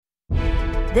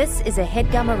This is a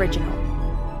HeadGum original.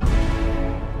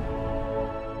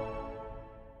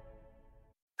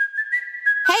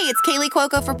 Hey, it's Kaylee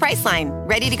Cuoco for Priceline.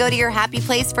 Ready to go to your happy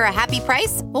place for a happy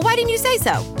price? Well, why didn't you say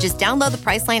so? Just download the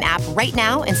Priceline app right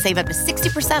now and save up to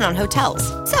 60% on hotels.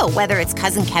 So whether it's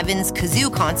Cousin Kevin's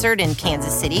Kazoo Concert in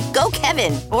Kansas City, go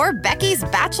Kevin, or Becky's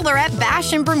Bachelorette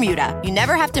Bash in Bermuda, you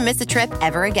never have to miss a trip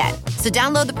ever again. So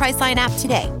download the Priceline app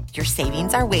today. Your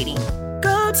savings are waiting.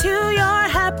 Go to your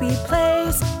happy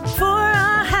place for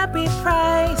a happy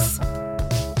price.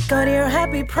 Go to your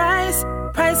happy price,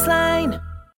 Priceline.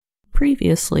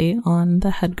 Previously on the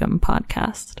HeadGum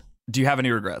podcast. Do you have any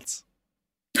regrets?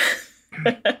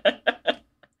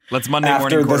 Let's Monday After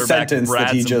morning the quarterback sentence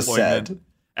Brad's that he just employment. said.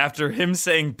 After him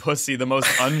saying pussy, the most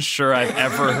unsure I've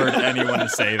ever heard anyone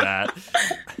say that.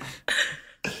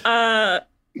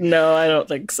 No, I don't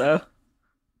think so.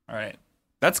 All right.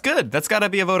 That's good. That's got to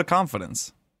be a vote of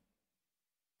confidence.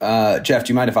 Jeff, do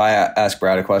you mind if I ask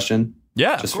Brad a question?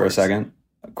 Yeah, Just of for a course. second.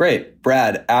 Great.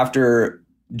 Brad, after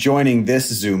joining this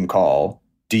Zoom call,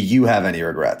 do you have any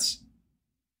regrets?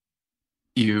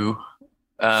 You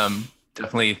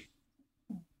definitely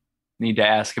need to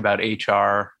ask about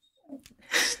HR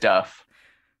stuff.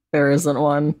 There isn't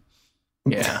one.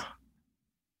 Yeah.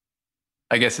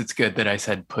 I guess it's good that I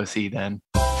said pussy then.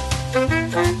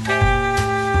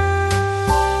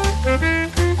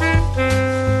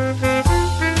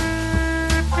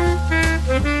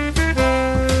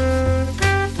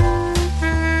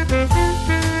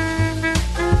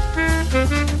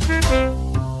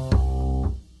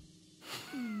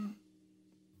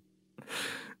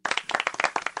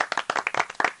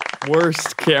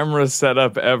 Worst camera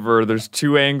setup ever. There's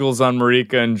two angles on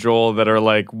Marika and Joel that are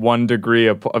like 1 degree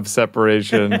of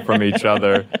separation from each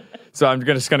other. So I'm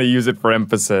just going to use it for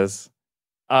emphasis.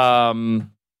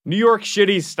 New York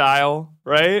shitty style,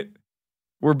 right?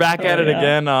 We're back at it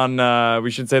again on,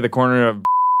 we should say the corner of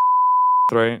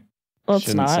right? Well, it's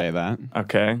Shouldn't not. say that.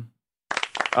 Okay.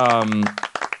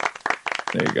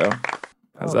 There you go.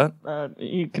 How's that?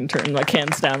 You can turn the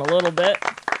cans down a little bit.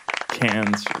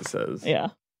 Cans, she says. Yeah.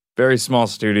 Very small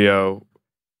studio.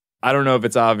 I don't know if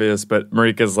it's obvious, but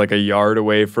Marika's like a yard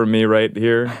away from me right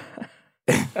here.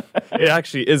 It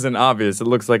actually isn't obvious. It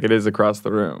looks like it is across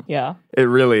the room. Yeah. It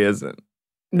really isn't.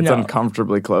 It's No.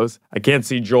 uncomfortably close. I can't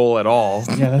see Joel at all.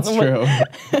 Yeah, that's true.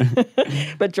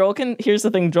 But here's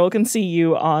the thing, Joel can see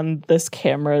you on this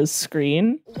camera's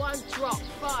screen. One drop,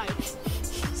 5.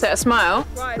 Is that a smile?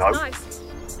 Right, nice.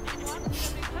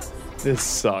 This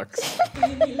sucks.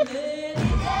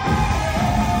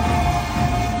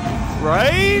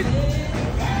 Right?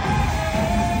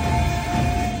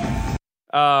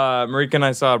 Marika and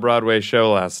I saw a Broadway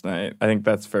show last night. I think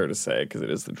that's fair to say because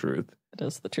it is the truth. It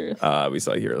is the truth. We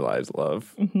saw Here Lies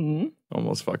Love. Mm-hmm.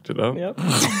 Almost fucked it up. Yep.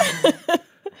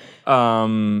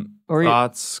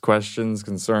 Thoughts, questions,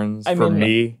 concerns I for mean,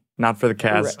 me, not for the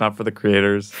cast, not for the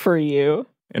creators. For you.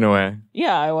 In a way.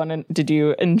 Yeah, did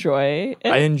you enjoy it?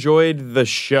 I enjoyed the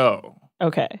show.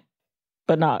 Okay.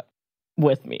 But not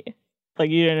with me. Like,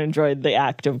 you didn't enjoy the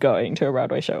act of going to a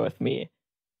Broadway show with me.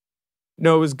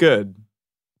 No, it was good.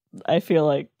 I feel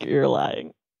like you're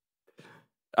lying.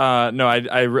 No,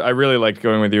 I really liked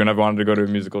going with you, and I've wanted to go to a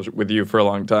musical with you for a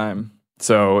long time.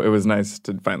 So it was nice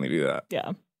to finally do that.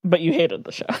 Yeah. But you hated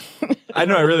the show. I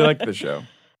know, I really liked the show.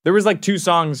 There was like 2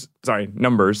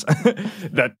 numbers,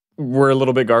 that were a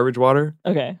little bit garbage water.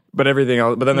 Okay. But everything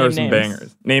else, but then there were some names.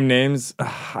 bangers. Name names?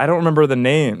 I don't remember the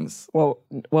names. What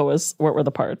were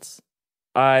the parts?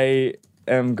 I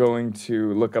am going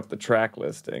to look up the track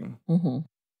listing.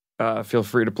 Mm-hmm. Feel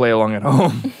free to play along at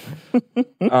home.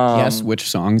 Guess which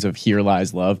songs of Here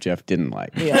Lies Love Jeff didn't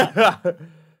like. Yeah.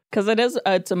 Because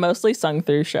it's a mostly sung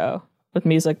through show with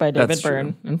music by David That's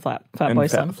Byrne true. and Flatboy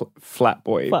Slim.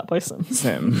 Flatboy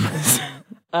Sim.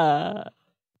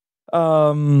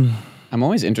 I'm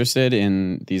always interested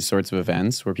in these sorts of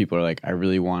events where people are like, I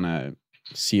really want to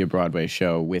see a Broadway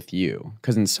show with you.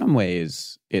 Because in some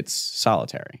ways, it's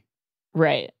solitary.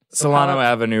 Right. Solano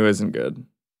Avenue isn't good.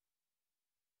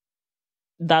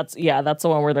 That's the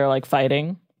one where they're like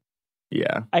fighting.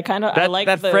 Yeah. I like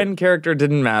that friend character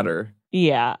didn't matter.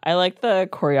 Yeah, I like the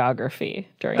choreography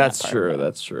during That's that part. true.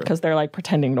 That's true. Because they're like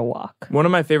pretending to walk. One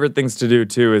of my favorite things to do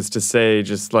too is to say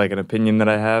just like an opinion that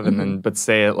I have, and then but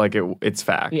say it like it's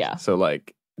fact. Yeah. So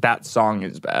like that song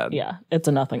is bad. Yeah, it's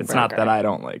a nothing. It's not burger. that I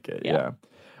don't like it. Yeah.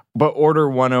 But Order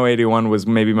 1081 was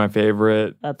maybe my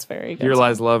favorite. That's very good. Here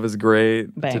Lies Love is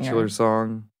great. Banger. Titular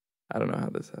song. I don't know how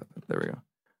this happened. There we go.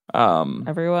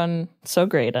 Everyone so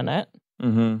great in it.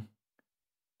 Mm-hmm.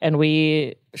 And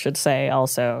we should say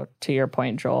also, to your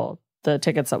point, Joel, the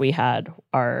tickets that we had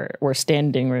were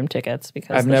standing room tickets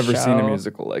because I've the never seen a show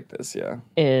musical like this. Yeah.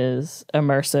 is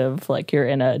immersive, like you're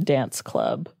in a dance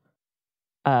club.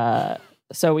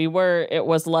 So it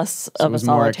was less So it of a was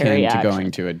more solitary akin to action.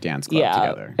 going to a dance club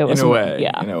together. It was in a way,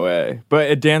 yeah. in a way.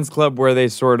 But a dance club where they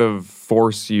sort of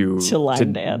force you To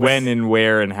line dance. when and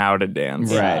where and how to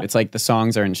dance. Right. It's like the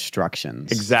songs are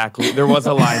instructions. Exactly. There was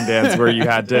a line dance where you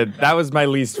had to. That was my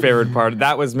least favorite part.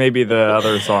 That was maybe the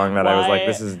other song that I was like,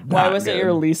 this is Why not was it good.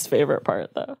 your least favorite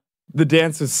part though? The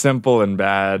dance was simple and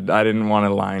bad. I didn't want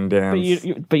to line dance.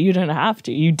 But you didn't have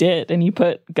to. You did, and you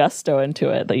put gusto into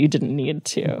it that you didn't need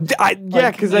to.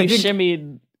 Because I you think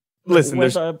shimmied. Listen,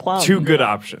 with there's a plum. two good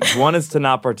options. One is to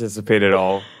not participate at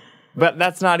all. But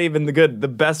that's not even the good. The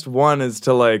best one is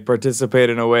to like participate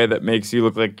in a way that makes you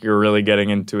look like you're really getting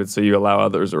into it, so you allow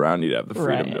others around you to have the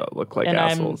freedom to look like and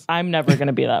assholes. I'm never going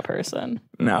to be that person.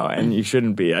 No, and you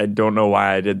shouldn't be. I don't know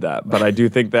why I did that, but I do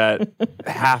think that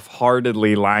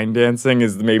half-heartedly line dancing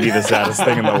is maybe the saddest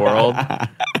thing in the world.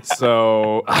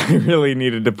 So I really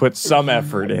needed to put some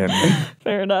effort in.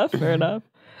 Fair enough.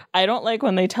 I don't like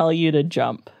when they tell you to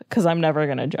jump because I'm never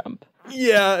going to jump.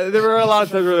 Yeah, there were a lot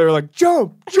of times where they were like,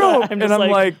 jump. I'm And I'm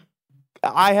like,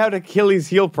 I had Achilles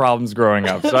heel problems growing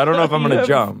up, so I don't know if I'm going to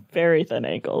jump. Very thin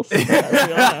ankles.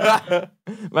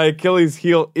 My Achilles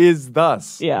heel is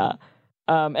thus. Yeah.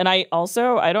 And I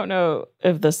don't know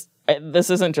if this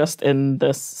isn't just in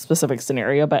this specific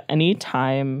scenario, but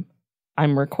anytime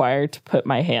I'm required to put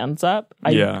my hands up,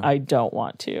 I don't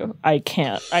want to. I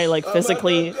can't. I like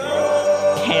physically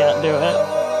can't do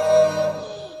it.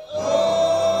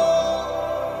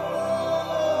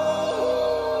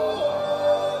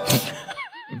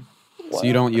 So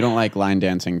you don't like line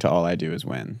dancing to All I Do Is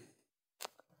Win.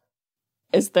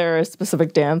 Is there a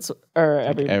specific dance or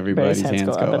everybody's hands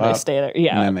go up and they stay there?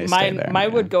 Yeah, and then they stay there,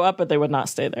 mine would go up, but they would not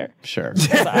stay there. Sure.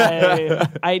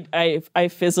 I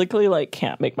physically like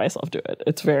can't make myself do it.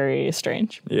 It's very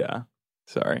strange. Yeah.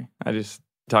 Sorry. I just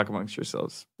talk amongst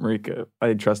yourselves. Marika,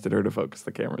 I trusted her to focus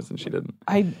the cameras and she didn't.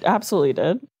 I absolutely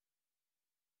did.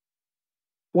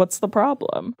 What's the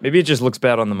problem? Maybe it just looks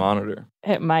bad on the monitor.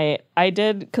 It might. I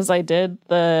did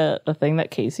the thing that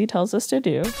Casey tells us to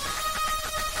do.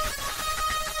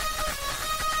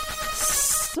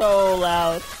 So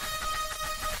loud.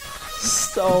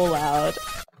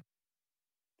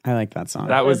 I like that song.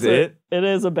 That was it? It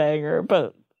is a banger,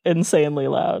 but insanely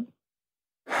loud.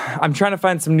 I'm trying to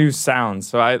find some new sounds.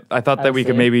 So I thought that we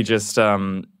could maybe just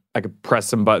I could press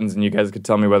some buttons and you guys could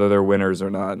tell me whether they're winners or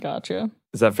not. Gotcha.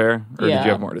 Is that fair? Or Yeah. did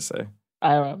you have more to say?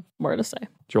 I don't have more to say.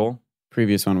 Joel?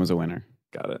 Previous one was a winner.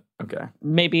 Got it. Okay.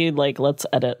 Maybe like let's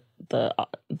edit the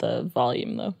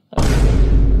volume though.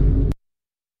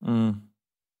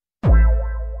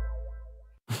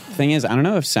 Thing is, I don't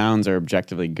know if sounds are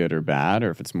objectively good or bad,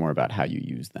 or if it's more about how you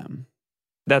use them.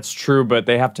 That's true, but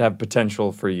they have to have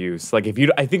potential for use. Like if you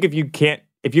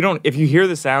hear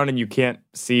the sound and you can't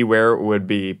see where it would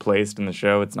be placed in the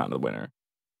show, it's not a winner.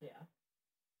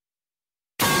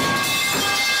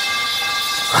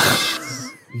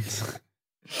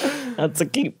 That's a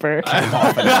keeper.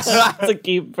 That's a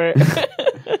keeper.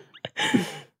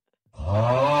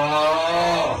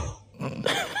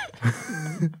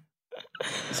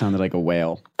 Sounded like a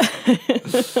whale. I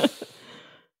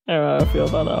don't know how I feel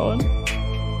about that one.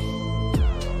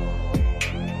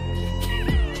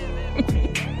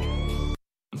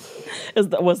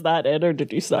 Was that it, or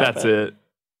did you stop That's it.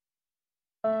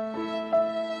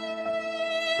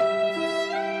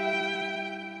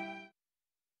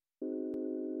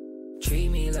 Treat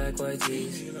me like white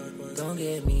teeth. Don't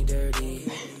get me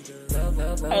dirty.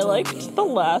 I liked the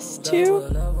last two,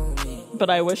 but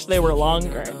I wish they were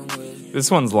longer. This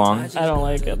one's long. I don't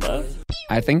like it though.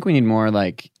 I think we need more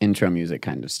like intro music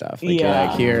kind of stuff. Like, Yeah.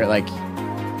 like here, like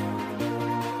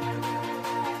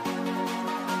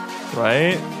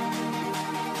Right?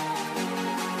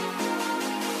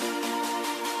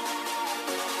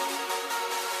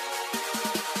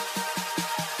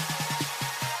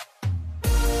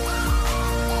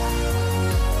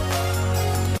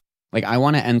 Like I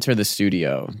want to enter the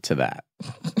studio to that.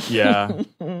 Yeah.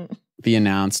 Be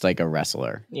announced like a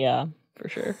wrestler. Yeah, for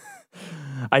sure.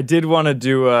 I did want to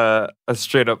do a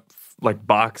straight up like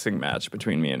boxing match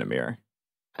between me and Amir.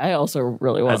 I also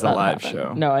really want As a that to live happen.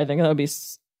 show. No, I think that would be.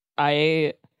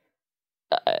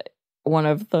 One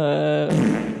of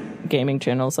the gaming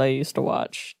channels I used to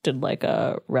watch did like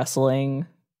a wrestling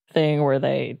thing where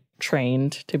they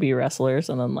trained to be wrestlers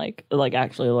and then like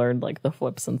actually learned like the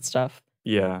flips and stuff.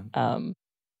 Yeah.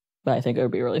 But I think it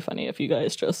would be really funny if you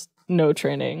guys just no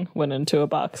training went into a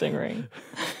boxing ring.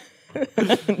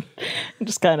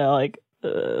 Just kind of like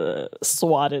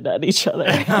swatted at each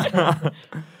other.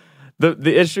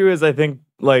 The issue is, I think,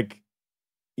 like,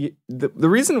 the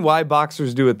reason why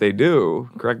boxers do what they do,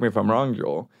 correct me if I'm wrong,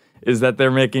 Joel, is that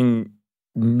they're making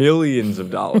millions of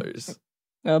dollars.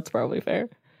 That's probably fair.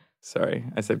 Sorry,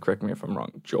 I said correct me if I'm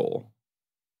wrong, Joel.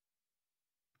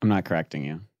 I'm not correcting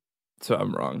you. So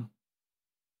I'm wrong.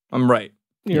 I'm right.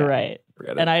 You're right.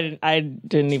 And I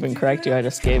didn't even correct you. I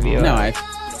just gave you.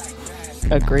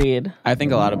 Agreed. I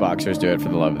think a lot of boxers do it for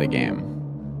the love of the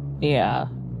game. Yeah.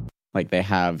 Like they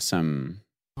have some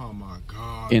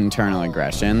internal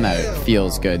aggression that it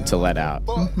feels good to let out.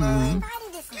 Mm-hmm.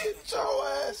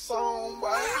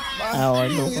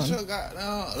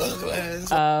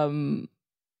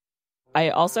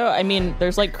 I mean,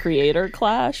 there's like creator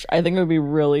clash. I think it would be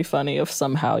really funny if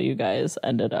somehow you guys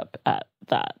ended up at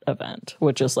that event,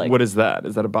 which is like... What is that?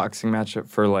 Is that a boxing matchup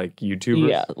for like YouTubers?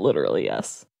 Yeah, literally,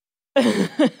 yes.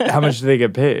 How much do they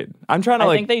get paid? I'm trying to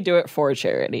I think they do it for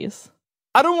charities.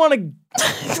 I don't want to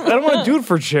do it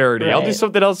for charity. Right. I'll do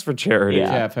something else for charity.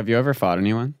 Yeah. Jeff, have you ever fought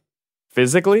anyone?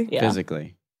 Physically? Yeah.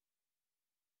 Physically.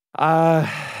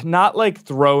 Not like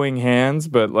throwing hands,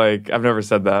 but like I've never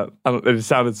said that. It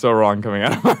sounded so wrong coming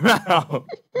out of my mouth.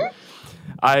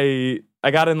 I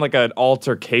got in like an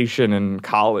altercation in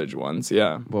college once.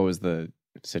 Yeah. What was the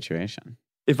situation?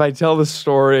 If I tell the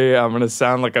story, I'm gonna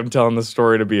sound like I'm telling the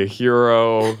story to be a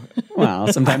hero. Well,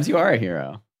 sometimes you are a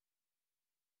hero.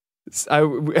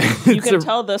 You can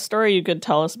tell this story. You could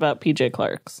tell us about PJ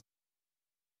Clark's.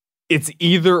 It's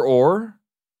either or,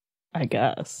 I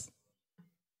guess.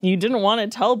 You didn't want to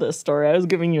tell this story. I was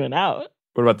giving you an out.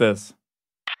 What about this?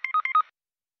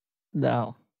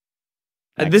 No.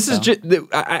 This is just,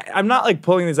 I'm not like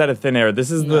pulling these out of thin air. This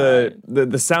is the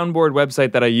soundboard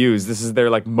website that I use. This is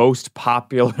their like most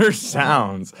popular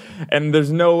sounds. And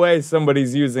there's no way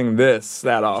somebody's using this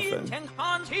that often.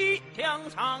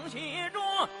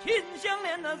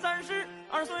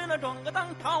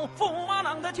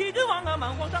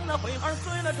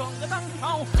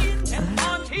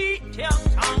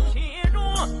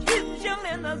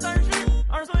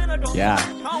 Yeah.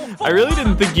 I really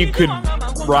didn't think you could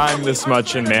rhyme this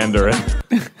much in Mandarin.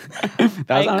 That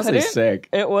was honestly sick.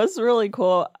 It was really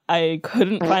cool. I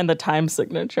couldn't find the time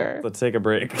signature. Let's take a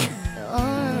break.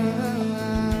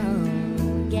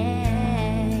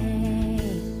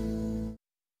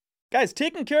 Guys,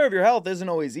 taking care of your health isn't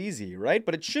always easy, right?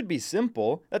 But it should be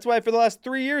simple. That's why for the last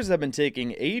 3 years I've been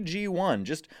taking AG1.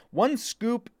 Just one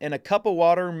scoop in a cup of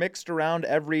water mixed around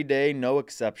every day, no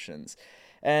exceptions.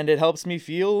 And it helps me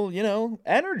feel,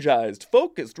 energized,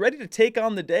 focused, ready to take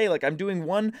on the day. Like I'm doing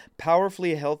one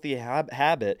powerfully healthy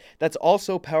habit that's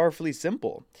also powerfully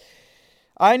simple.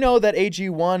 I know that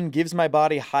AG1 gives my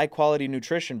body high-quality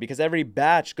nutrition because every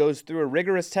batch goes through a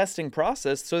rigorous testing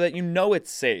process so that you know it's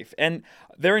safe. And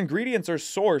their ingredients are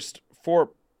sourced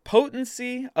for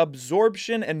potency,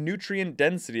 absorption, and nutrient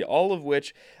density, all of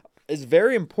which is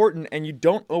very important and you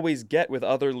don't always get with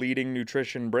other leading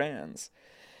nutrition brands.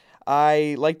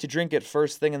 I like to drink it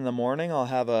first thing in the morning. I'll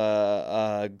have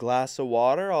a glass of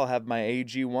water, I'll have my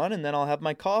AG1, and then I'll have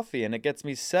my coffee. And it gets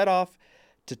me set off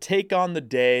to take on the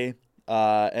day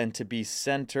and to be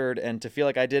centered and to feel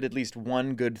like I did at least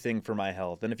one good thing for my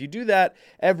health. And if you do that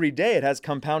every day, it has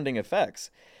compounding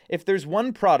effects. If there's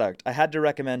one product I had to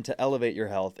recommend to elevate your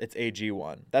health, it's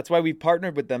AG1. That's why we've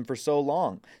partnered with them for so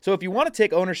long. So if you want to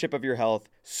take ownership of your health,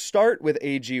 start with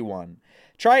AG1.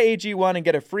 Try AG1 and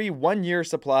get a free 1-year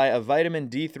supply of vitamin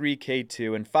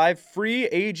D3K2 and 5 free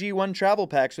AG1 travel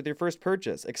packs with your first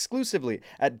purchase, exclusively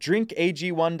at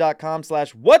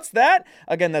drinkag1.com/what's that?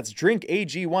 Again, that's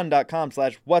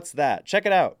drinkag1.com/what's that. Check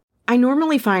it out. I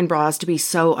normally find bras to be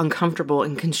so uncomfortable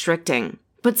and constricting,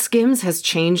 but Skims has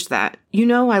changed that. You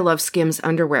know I love Skims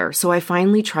underwear, so I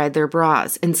finally tried their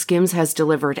bras, and Skims has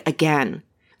delivered again.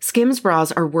 Skims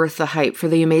bras are worth the hype for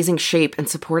the amazing shape and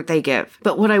support they give.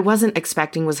 But what I wasn't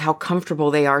expecting was how comfortable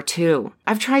they are too.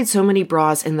 I've tried so many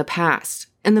bras in the past,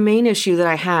 and the main issue that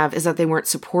I have is that they weren't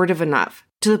supportive enough,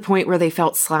 to the point where they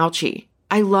felt slouchy.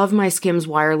 I love my Skims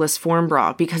wireless form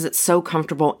bra because it's so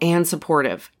comfortable and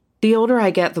supportive. The older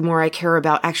I get, the more I care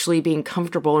about actually being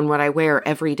comfortable in what I wear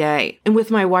every day. And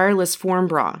with my wireless form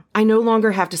bra, I no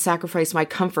longer have to sacrifice my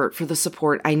comfort for the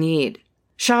support I need.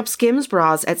 Shop Skims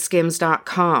bras at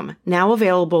skims.com, now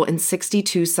available in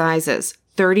 62 sizes,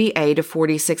 30A to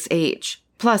 46H.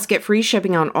 Plus, get free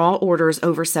shipping on all orders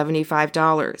over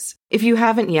 $75. If you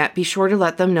haven't yet, be sure to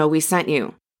let them know we sent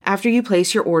you. After you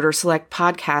place your order, select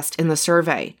podcast in the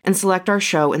survey and select our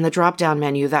show in the drop-down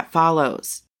menu that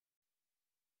follows.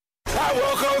 I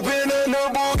woke up in a new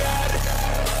Bugatti.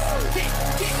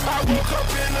 I woke up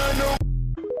in a new...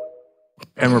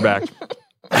 And we're back.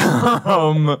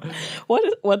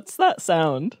 What's that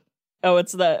sound? Oh,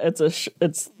 it's a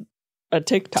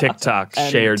TikTok. TikTok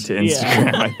shared to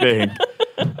Instagram, I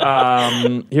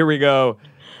think. Here we go.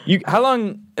 How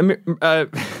long?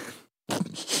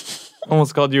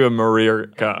 Almost called you a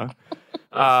Marika.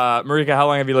 Marika, how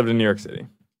long have you lived in New York City?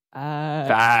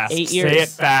 Fast. 8 years. Say it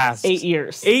fast. 8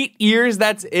 years. 8 years.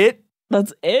 That's it.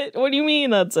 That's it? What do you mean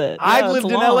that's it? I've lived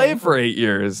in LA for 8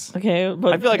 years. Okay,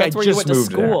 but I feel like that's I where just you went to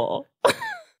moved school.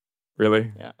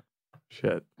 Really? Yeah.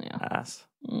 Shit. Yeah. Ass.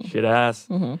 Shit ass.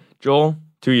 Joel,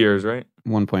 2 years, right?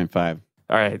 1.5.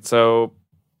 All right. So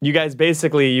you guys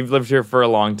you've lived here for a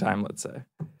long time, let's say.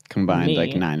 Combined,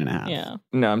 like 9.5. Yeah.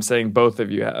 No, I'm saying both of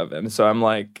you have. And so I'm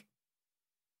like,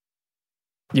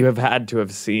 you have had to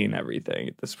have seen everything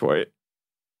at this point.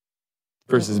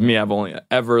 Versus me, I've only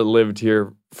ever lived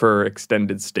here for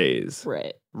extended stays.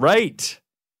 Right.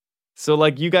 So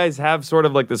like you guys have sort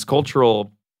of like this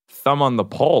cultural thumb on the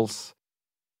pulse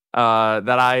that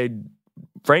I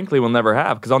frankly will never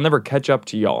have because I'll never catch up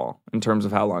to y'all in terms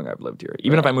of how long I've lived here.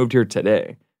 Even if I moved here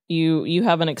today. You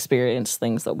haven't experienced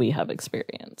things that we have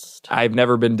experienced. I've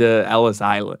never been to Ellis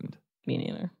Island. Me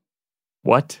neither.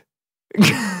 What?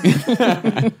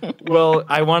 Well,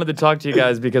 I wanted to talk to you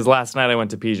guys because last night I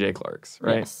went to PJ Clark's,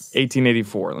 right? Yes.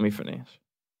 1884. Let me finish.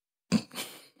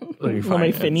 Let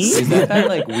me finish. Is that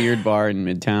like weird bar in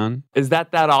Midtown? Is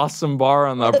that awesome bar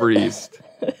on the Upper East?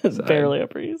 It's barely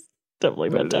Upper East. Definitely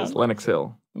Midtown. Lenox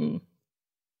Hill.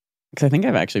 Because I think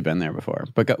I've actually been there before.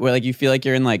 But like you feel like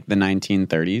you're in like the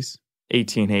 1930s?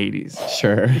 1880s.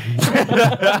 Sure.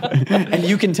 And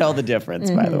you can tell the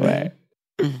difference, by the way.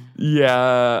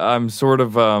 Yeah, I'm sort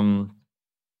of a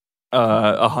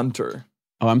hunter.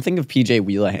 Oh, I'm thinking of PJ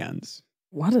Wheelahands.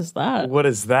 What is that? What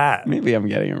is that? Maybe I'm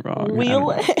getting it wrong.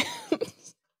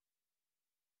 Wheelahands.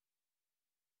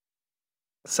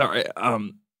 Sorry, I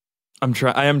am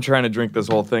trying to drink this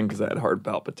whole thing because I had heart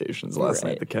palpitations last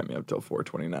night that kept me up till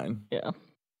 4:29. Yeah.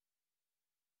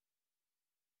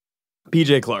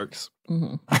 PJ Clark's.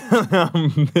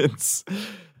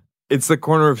 It's the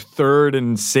corner of 3rd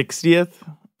and 60th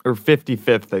or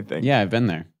 55th, I think. Yeah, I've been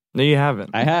there. No, you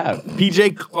haven't. I have.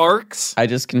 PJ Clark's? I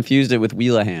just confused it with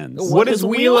Wheelahands. What is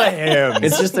Wheelahands?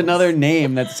 It's just another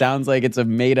name that sounds like it's a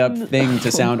made-up thing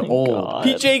to sound old.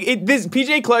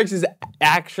 PJ Clark's is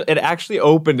actually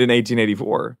opened in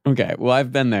 1884. Okay, well,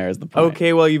 I've been there is the point.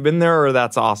 Okay, well, you've been there, or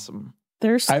that's awesome.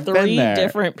 There's I've 3 been there.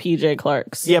 different PJ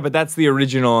Clarks. Yeah, but that's the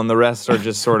original, and the rest are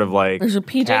just sort of like There's a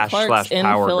PJ Clark's in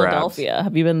power Philadelphia. grabs.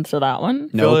 Have you been to that one?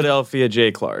 Nope. Philadelphia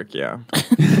J. Clark, yeah.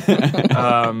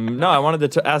 No, I wanted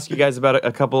to ask you guys about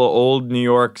a couple of old New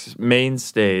York's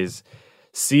mainstays.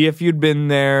 See if you'd been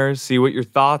there, see what your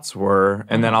thoughts were,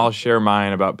 and then I'll share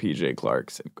mine about PJ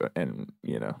Clark's and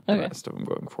the rest of them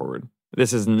going forward.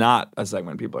 This is not a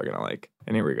segment people are going to like.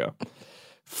 And here we go.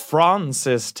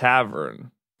 Francis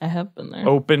Tavern. I have been there.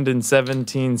 Opened in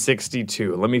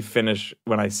 1762. Let me finish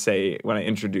when I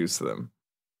introduce them.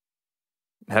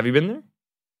 Have you been there?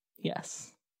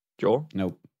 Yes. Joel?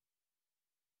 Nope.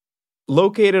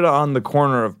 Located on the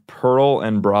corner of Pearl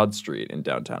and Broad Street in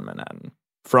downtown Manhattan,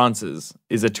 Francis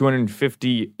is a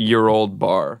 250-year-old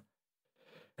bar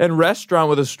and restaurant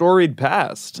with a storied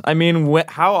past. I mean,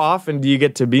 how often do you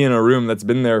get to be in a room that's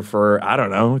been there for,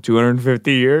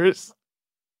 250 years?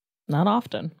 Not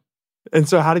often. And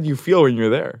so how did you feel when you were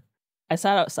there? I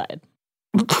sat outside.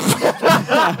 But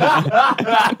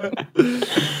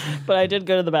I did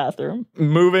go to the bathroom.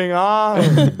 Moving on.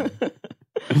 The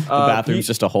bathroom's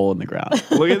just a hole in the ground.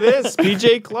 Look at this.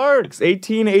 PJ Clark's,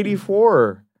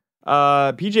 1884.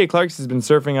 PJ Clark's has been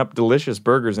surfing up delicious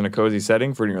burgers in a cozy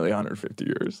setting for nearly 150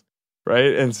 years.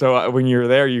 Right? And so when you're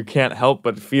there, you can't help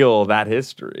but feel that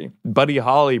history. Buddy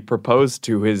Holly proposed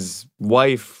to his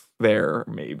wife there,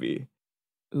 maybe.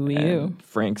 Ooh, you.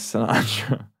 Frank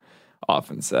Sinatra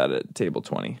often sat at table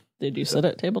 20. Did you sit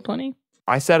at table 20?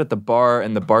 I sat at the bar,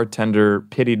 and the bartender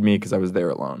pitied me because I was there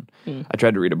alone. I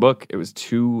tried to read a book. It was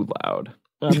too loud.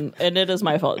 And it is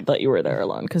my fault that you were there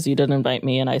alone because you didn't invite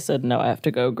me, and I said, no, I have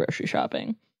to go grocery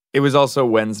shopping. It was also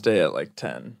Wednesday at like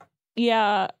 10.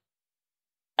 Yeah.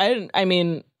 I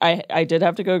did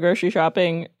have to go grocery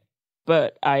shopping,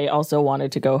 but I also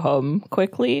wanted to go home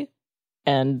quickly.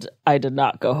 And I did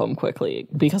not go home quickly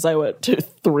because I went to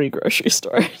 3 grocery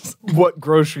stores. What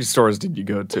grocery stores did you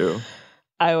go to?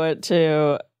 I went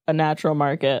to a Natural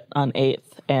Market on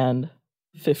 8th and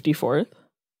 54th.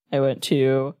 I went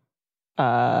to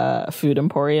Food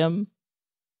Emporium.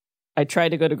 I tried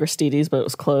to go to Gristedes, but it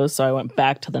was closed, so I went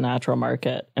back to the Natural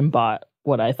Market and bought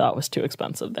what I thought was too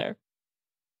expensive there.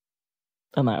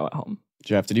 And then I went home.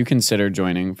 Jeff, did you consider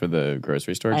joining for the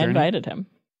grocery store journey? I invited him.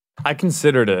 I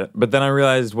considered it, but then I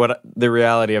realized what the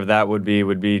reality of that would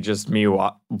be just me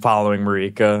following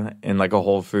Marika in like a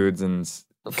Whole Foods and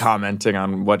commenting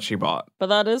on what she bought. But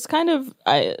that is kind of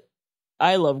I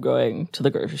love going to the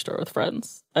grocery store with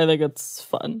friends. I think it's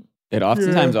fun. It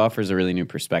oftentimes offers a really new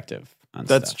perspective on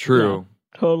That's stuff. true.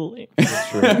 Yeah, totally. That's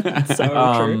true.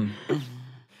 So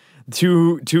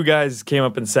true. Two guys came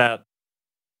up and sat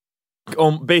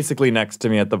basically next to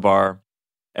me at the bar,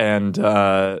 and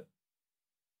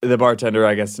the bartender,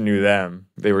 I guess, knew them.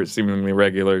 They were seemingly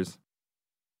regulars.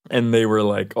 And they were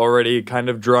like already kind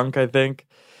of drunk, I think.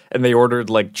 And they ordered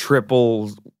like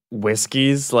triple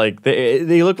whiskeys. Like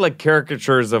they looked like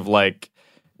caricatures of like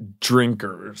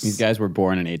drinkers. These guys were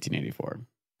born in 1884.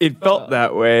 It felt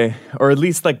that way, or at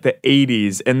least like the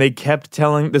 80s. And they kept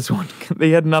telling this one,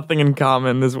 they had nothing in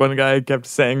common. This one guy kept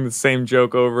saying the same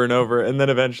joke over and over. And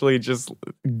then eventually just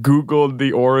Googled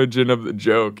the origin of the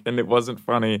joke. And it wasn't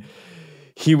funny.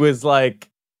 He was like,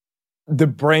 the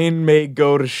brain may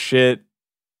go to shit,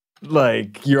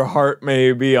 like your heart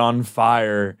may be on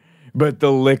fire, but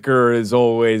the liquor is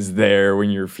always there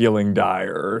when you're feeling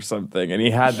dire or something. And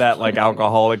he had that like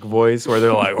alcoholic voice where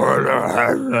they're like,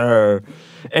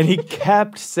 and he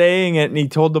kept saying it, and he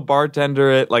told the bartender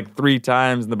it like 3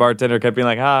 times, and the bartender kept being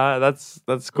like,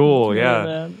 that's cool, yeah.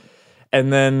 Man.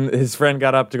 And then his friend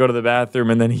got up to go to the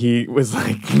bathroom, and then he was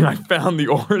like, I found the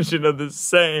origin of this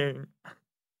saying.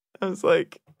 I was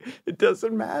like, it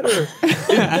doesn't matter.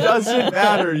 It doesn't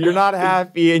matter. You're not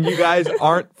happy and you guys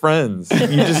aren't friends. You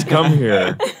just come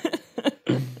here.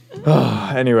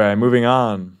 Anyway, moving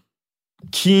on.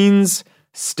 Keen's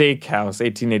Steakhouse,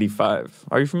 1885.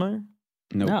 Are you familiar?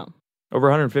 Nope. No. Over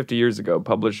 150 years ago,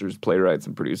 publishers, playwrights,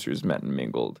 and producers met and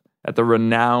mingled at the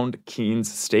renowned Keen's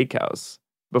Steakhouse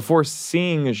before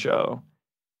seeing a show.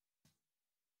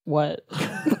 What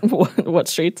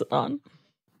street's it on?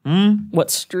 Hmm?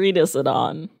 What street is it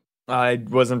on? I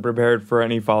wasn't prepared for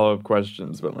any follow-up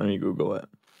questions, but let me Google it.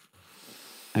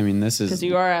 I mean, this is... Because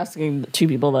you are asking 2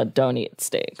 people that don't eat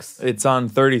steaks. It's on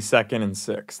 32nd and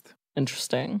 6th.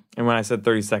 Interesting. And when I said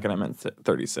 32nd, I meant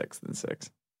 36th and 6th.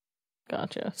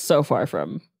 Gotcha. So far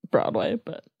from Broadway,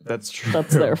 but... That's true.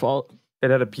 That's their fault.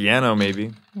 It had a piano,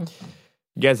 maybe. You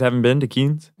guys haven't been to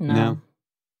Keen's? No.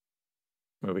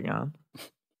 Moving on.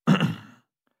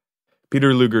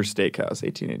 Peter Luger Steakhouse,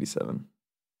 1887.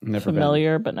 Never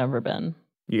familiar, but never been.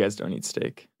 You guys don't eat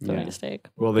steak. Don't eat steak.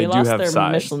 Well, they do lost have their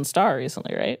sides. Michelin star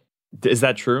recently, right? Is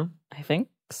that true? I think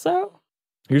so.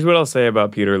 Here's what I'll say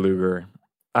about Peter Luger.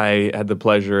 I had the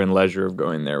pleasure and leisure of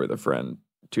going there with a friend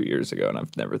 2 years ago, and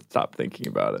I've never stopped thinking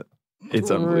about it.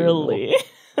 It's unbelievable. Really?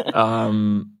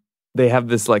 They have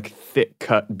this like thick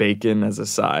cut bacon as a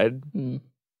side, and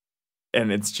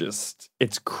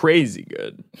it's crazy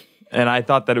good. And I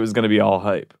thought that it was going to be all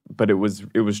hype, but it was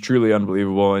truly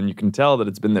unbelievable. And you can tell that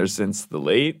it's been there since the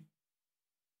late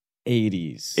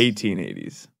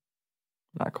 1880s.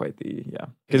 Not quite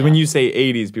because when you say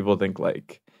 80s, people think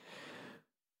like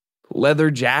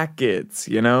leather jackets,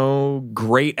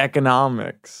 great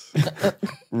economics.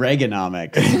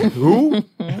 Reaganomics. Who?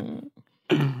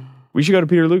 We should go to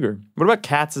Peter Luger. What about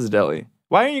Katz's Deli?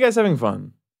 Why aren't you guys having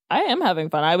fun? I am having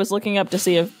fun. I was looking up to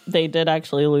see if they did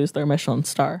actually lose their Michelin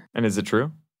star. And is it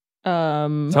true? Tell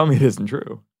me it isn't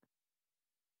true.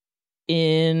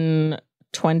 In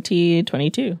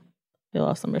 2022, they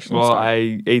lost the Michelin star. Star. Well,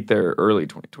 I ate there early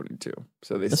 2022,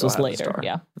 so they this still was have later. The star.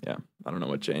 Yeah. I don't know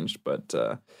what changed, but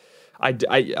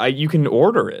I you can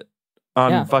order it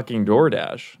on fucking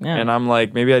DoorDash, and I'm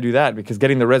like, maybe I do that because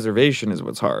getting the reservation is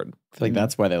what's hard. I feel like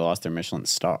that's why they lost their Michelin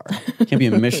star. It can't be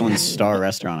a Michelin star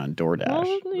restaurant on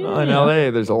DoorDash. Well, in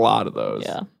LA, there's a lot of those.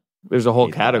 Yeah. There's a whole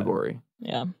category.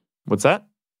 Yeah. What's that?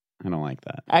 I don't like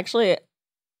that. Actually,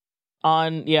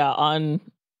 on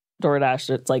DoorDash,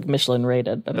 it's like Michelin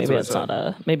rated, but maybe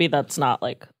maybe that's not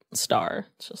like star.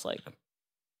 It's just like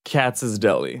Katz's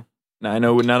Deli. Now I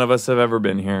know none of us have ever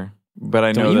been here, but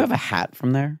I know Don't you have a hat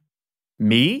from there?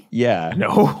 Me? Yeah.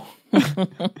 No.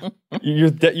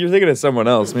 You're thinking of someone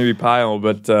else, maybe Pyle,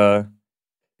 but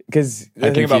because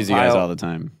I confuse you guys all the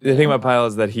time. The thing about Pyle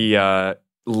is that he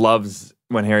loves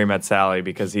When Harry Met Sally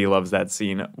because he loves that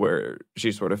scene where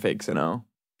she sort of fakes an O.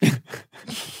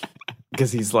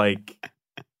 Because he's like,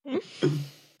 I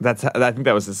think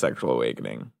that was his sexual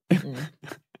awakening. And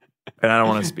I don't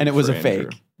want to speak. And it was for a Andrew.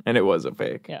 fake. And it was a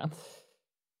fake. Yeah.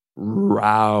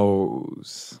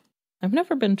 Rouse. I've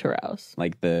never been to Rouse.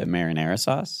 Like the marinara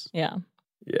sauce? Yeah.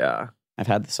 Yeah. I've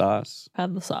had the sauce.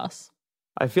 Had the sauce.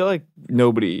 I feel like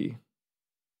nobody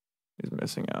is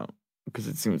missing out because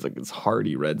it seems like it's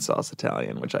hearty red sauce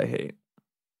Italian, which I hate.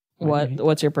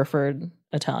 What's your preferred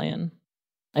Italian?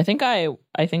 I think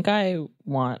I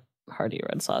want hearty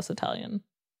red sauce Italian.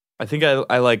 I think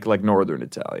I like Northern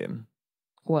Italian.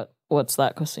 What's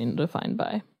that cuisine defined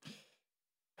by?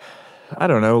 I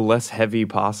don't know, less heavy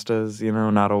pastas,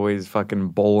 not always fucking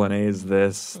bolognese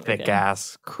this, thick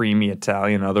ass, creamy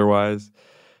Italian otherwise.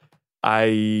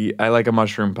 I like a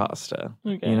mushroom pasta.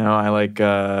 Okay. I like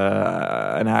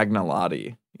an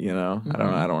agnolotti, Mm-hmm.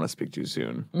 I don't want to speak too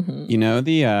soon. Mm-hmm.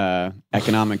 The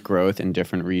economic growth in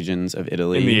different regions of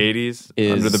Italy in the 80s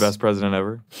under the best president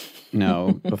ever?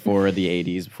 No, before the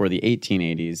 80s, before the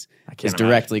 1880s, is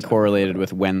directly correlated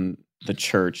with when the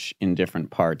church in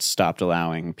different parts stopped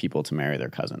allowing people to marry their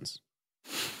cousins.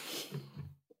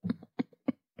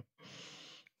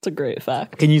 It's a great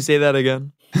fact. Can you say that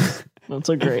again? That's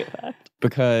a great fact.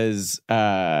 Because,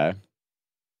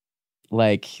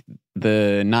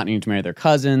 the not needing to marry their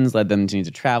cousins led them to need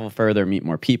to travel further, meet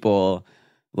more people,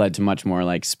 led to much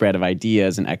more spread of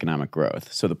ideas and economic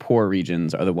growth. So the poor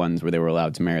regions are the ones where they were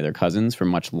allowed to marry their cousins for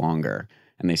much longer.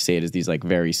 And they say it as these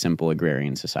very simple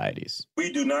agrarian societies.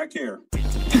 We do not care.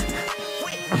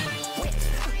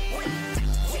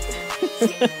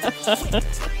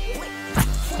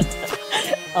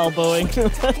 Elbowing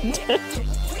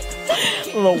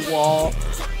the wall.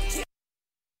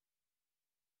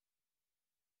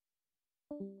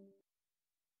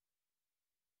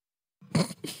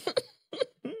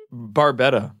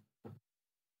 Barbetta.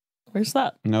 Where's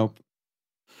that? Nope.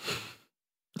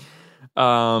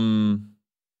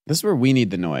 This is where we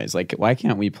need the noise. Why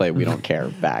can't we play We Don't Care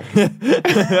back? We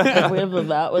have the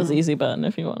That Was Easy button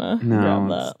if you want to grab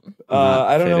that.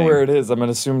 I don't know where it is. I'm going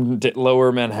to assume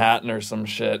lower Manhattan or some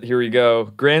shit. Here we go.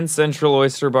 Grand Central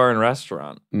Oyster Bar and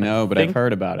Restaurant. No, but I've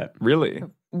heard about it. Really?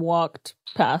 Walked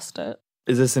past it.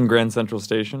 Is this in Grand Central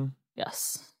Station?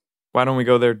 Yes. Why don't we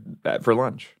go there for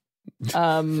lunch?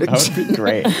 That would be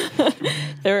great.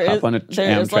 Hop on a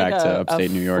Amtrak to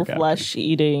upstate New York.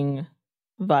 Flesh-eating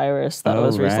virus that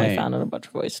was recently found in a bunch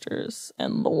of oysters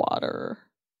and the water,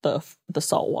 the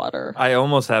salt water. I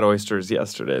almost had oysters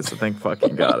yesterday, so thank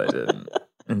fucking God I didn't.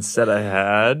 Instead, I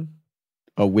had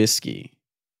a whiskey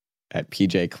at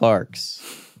PJ Clark's.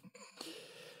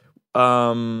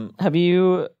 Do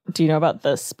you know about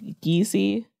the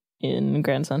Speakeasy in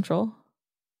Grand Central?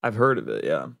 I've heard of it,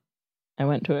 yeah. I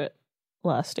went to it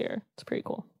last year. It's pretty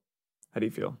cool. How do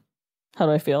you feel? How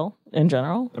do I feel in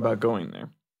general? About going there?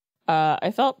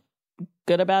 I felt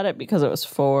good about it because it was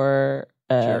for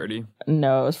charity.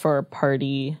 No, it was for a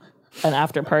party, an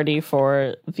after party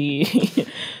for the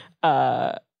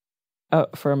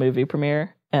for a movie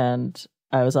premiere, and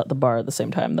I was at the bar at the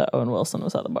same time that Owen Wilson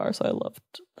was at the bar, so I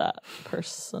loved that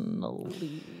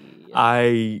personally.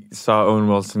 I saw Owen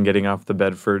Wilson getting off the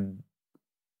Bedford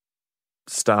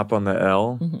stop on the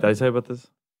L. Mm-hmm. Did I tell you about this?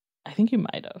 I think you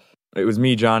might have. It was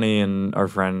me, Johnny, and our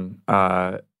friend,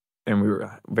 and we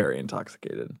were very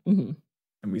intoxicated. Mm-hmm.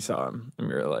 And we saw him, and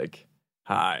we were like,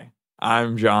 "Hi,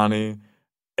 I'm Johnny,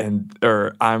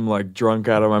 or I'm drunk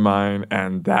out of my mind,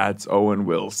 and that's Owen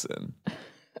Wilson."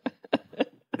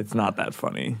 It's not that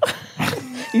funny.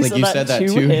 You said that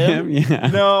to him? Yeah.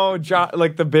 No,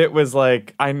 the bit was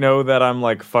I know that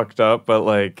I'm fucked up,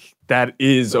 but that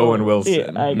is Owen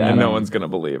Wilson. Yeah, and no one's gonna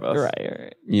believe us.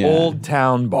 Right. Yeah. Old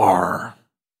Town Bar.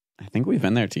 I think we've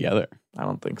been there together. I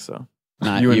don't think so.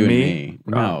 Not you and me.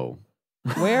 No.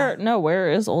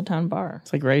 Where is Old Town Bar?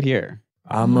 It's right here.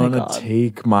 I'm gonna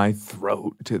take my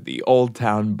throat to the Old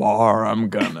Town Bar. I'm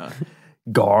gonna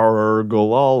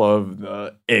gargle all of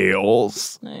the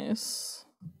ales. Nice.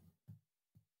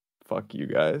 Fuck you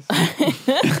guys.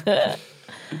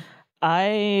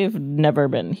 I've never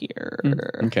been here.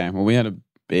 Okay, well, we had a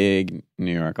big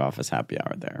New York office happy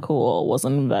hour there. Cool.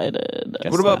 Wasn't invited.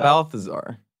 What about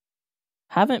Balthazar?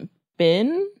 Haven't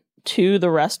been to the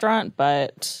restaurant,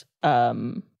 but I've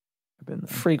been there.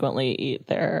 Frequently eat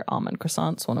their almond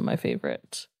croissants. One of my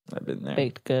favorite I've been there.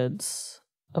 baked goods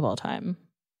of all time.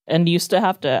 And used to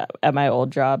have to, at my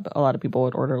old job, a lot of people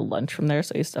would order lunch from there.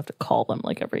 So I used to have to call them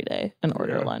every day and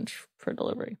order lunch for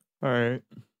delivery. All right.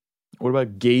 What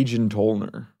about Gage and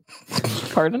Tollner?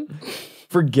 Pardon?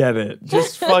 Forget it.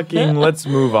 Just fucking let's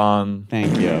move on.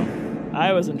 Thank you.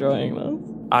 I was enjoying this.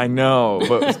 I know,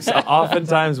 but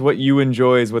oftentimes what you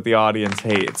enjoy is what the audience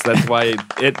hates. That's why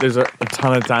there's a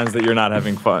ton of times that you're not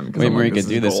having fun. Wait, Marika,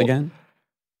 do this again?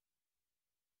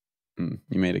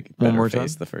 You made a better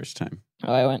face the first time.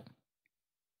 Oh, I went.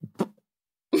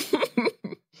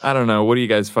 I don't know. What do you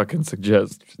guys fucking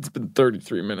suggest? It's been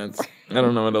 33 minutes. I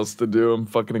don't know what else to do. I'm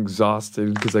fucking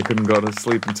exhausted because I couldn't go to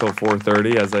sleep until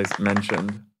 4:30, as I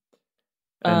mentioned.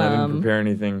 And I didn't prepare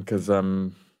anything because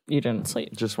you didn't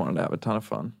sleep. Just wanted to have a ton of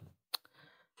fun.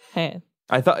 Hey,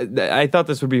 I thought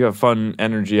this would be a fun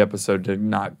energy episode to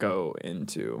not go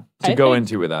into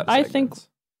without. I think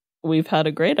we've had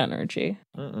a great energy.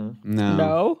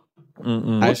 No.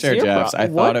 I share Jeff's. I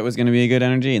thought it was going to be a good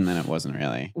energy, and then it wasn't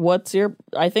really.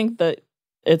 I think that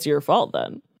it's your fault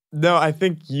then. No, I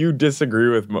think you disagree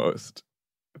with most.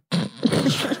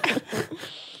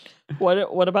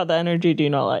 What about the energy do you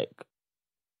not like?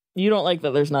 You don't like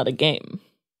that there's not a game.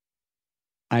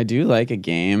 I do like a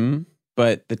game,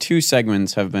 but the 2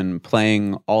 segments have been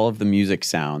playing all of the music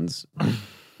sounds.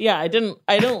 Yeah, I don't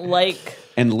like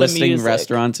and listing music.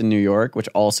 Restaurants in New York, which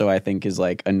also I think is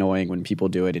like annoying when people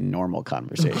do it in normal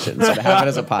conversations. So to have it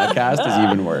as a podcast is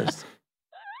even worse.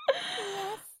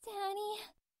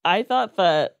 I thought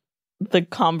that the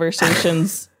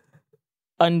conversations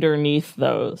underneath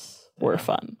those were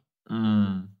fun.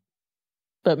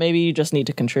 But maybe you just need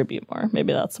to contribute more.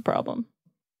 Maybe that's the problem.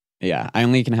 Yeah, I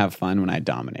only can have fun when I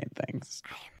dominate things.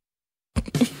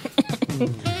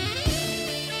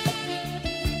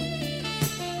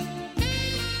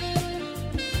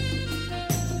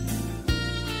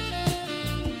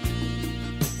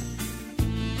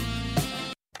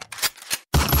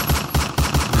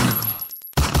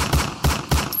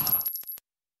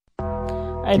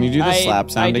 Can you do the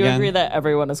slap sound again? I do agree that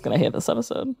everyone is going to hate this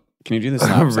episode. Can you do the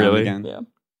slap sound again? Yeah.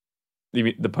 You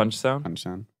mean the punch sound? Punch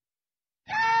sound.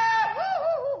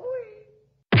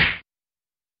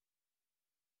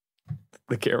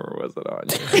 The camera wasn't on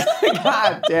you.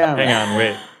 God damn. Hang on,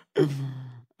 wait.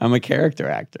 I'm a character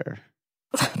actor.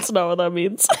 That's not what that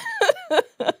means.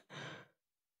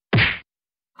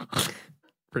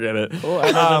 Forget it.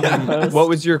 What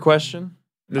was your question?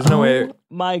 There's no way. Oh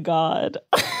my God.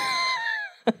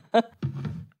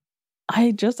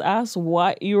 I just asked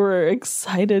what you were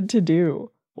excited to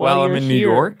do. While I'm in New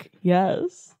York?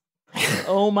 Yes.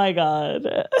 Oh my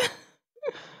God.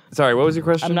 Sorry, what was your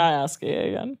question? I'm not asking it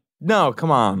again. No, come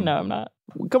on. No, I'm not.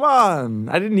 Come on.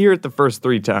 I didn't hear it the first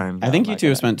 3 times. I think you two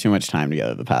have spent too much time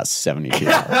together the past 72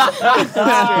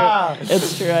 hours.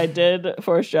 It's true. I did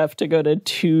force Jeff to go to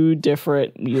 2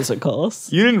 different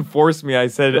musicals. You didn't force me. I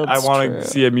said I That's want true. to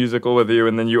see a musical with you,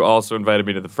 and then you also invited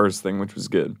me to the first thing, which was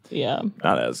good. Yeah.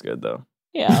 Not as good, though.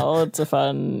 Yeah, well, it's a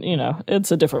fun,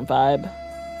 it's a different vibe.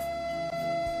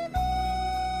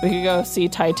 We could go see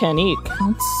Titanic.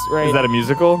 That's right. Is that a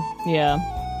musical? Yeah.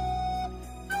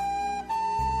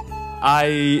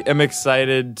 I am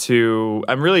excited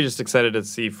I'm really just excited to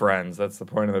see friends. That's the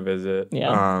point of the visit.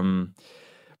 Yeah.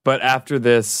 But after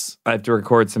this, I have to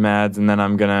record some ads, and then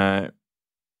I'm going to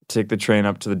take the train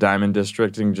up to the Diamond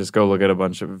District and just go look at a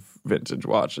bunch of vintage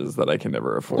watches that I can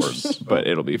never afford, but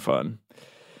it'll be fun.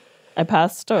 I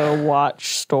passed a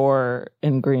watch store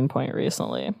in Greenpoint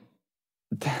recently.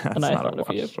 That's and I not thought a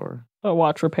of you. watch store. A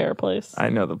watch repair place. I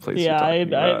know the place. Yeah, you're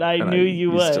talking about, I knew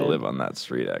you used would. to live on that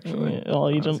street, actually. Well,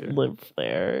 you didn't live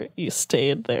there. You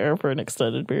stayed there for an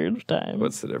extended period of time.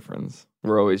 What's the difference?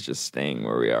 We're always just staying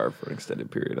where we are for an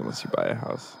extended period, unless you buy a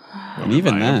house. And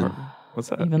even then, what's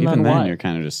that? Even then what? you're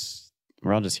kind of just.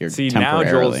 We're all just here See, now,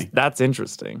 temporarily. Joel, that's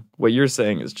interesting. What you're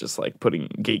saying is just like putting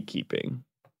gatekeeping.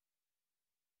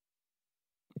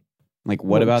 Like,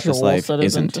 what about this Joel life said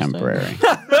is isn't interesting. temporary?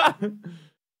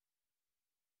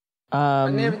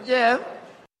 My name is Jeff.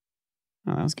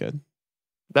 Oh, that was good.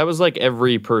 That was like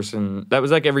every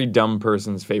dumb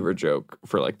person's favorite joke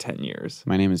for like 10 years.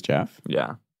 My name is Jeff.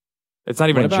 Yeah. It's not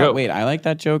even What a about- joke. Wait, I like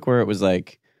that joke where it was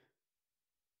like,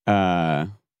 oh,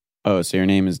 so your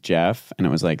name is Jeff? And it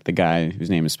was like the guy whose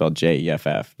name is spelled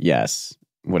Jeff. Yes.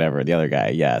 Whatever. The other guy,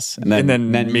 yes. And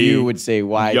then me, you would say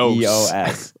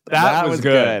Y-E-O-S. That was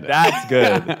good. That's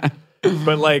good.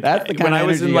 But like, that's the kind when of I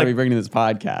was energy in like, we bring to this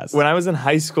podcast. when I was in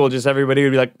high school, just everybody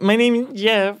would be like, my name is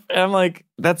Jeff. And I'm like,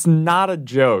 that's not a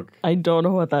joke. I don't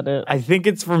know what that is. I think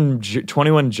it's from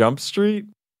 21 Jump Street.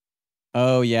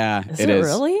 Oh, yeah. Is it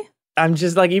really? I'm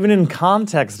just like, even in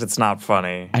context, it's not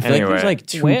funny. I feel like there's like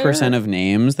 2% of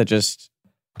names that just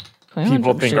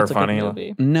people think are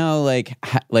funny. No, like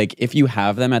if you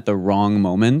have them at the wrong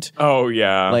moment. Oh,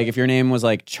 yeah. Like if your name was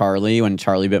like Charlie when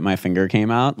Charlie Bit My Finger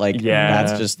came out, like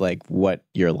that's just like what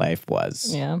your life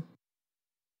was. Yeah.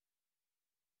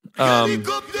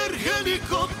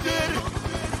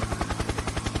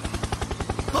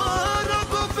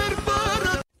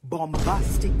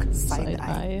 Bombastic side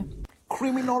eye.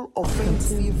 Criminal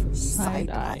offensive side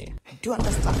eye. Do you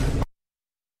understand?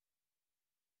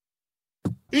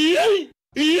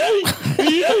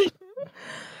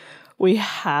 We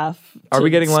have to Are we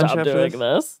getting lunch stop after doing this?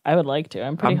 this. I would like to.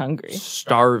 I'm pretty hungry.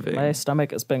 Starving. My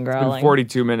stomach has been It's growling. been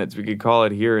 42 minutes. We could call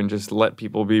it here and just let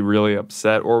people be really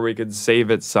upset, or we could save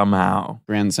it somehow.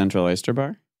 Grand Central Oyster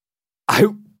Bar?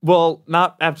 Well,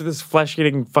 not after this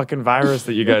flesh-eating fucking virus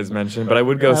that you guys mentioned, but I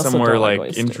would go somewhere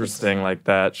like interesting like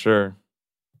that, sure.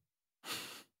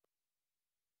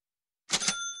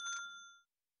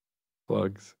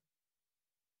 Plugs.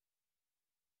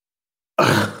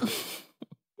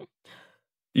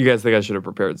 You guys think I should have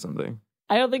prepared something?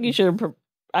 I don't think you should have.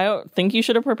 I don't think you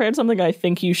should have prepared something. I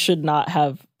think you should not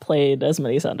have played as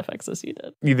many sound effects as you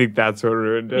did. You think that's what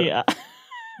ruined it? Yeah.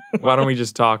 Why don't we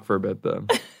just talk for a bit then?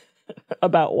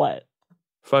 About what?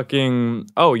 Fucking.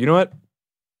 Oh, you know what?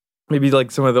 Maybe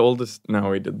like some of the oldest. No,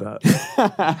 we did that.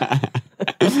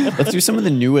 Let's do some of the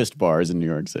newest bars in New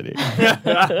York City.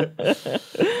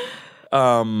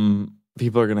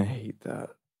 People are gonna hate that.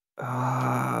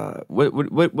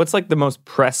 What's like the most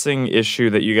pressing issue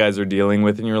that you guys are dealing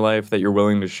with in your life that you're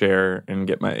willing to share and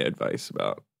get my advice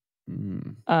about?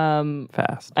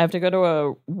 Fast. I have to go to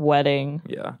a wedding.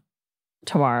 Yeah.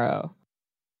 Tomorrow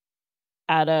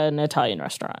at an Italian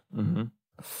restaurant. Mm-hmm.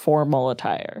 Formal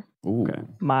attire. Ooh. Okay.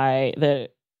 The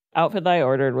outfit that I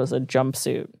ordered was a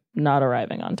jumpsuit, not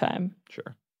arriving on time.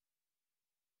 Sure.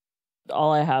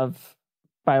 All I have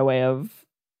by way of,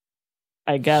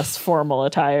 I guess, formal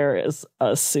attire is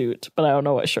a suit, but I don't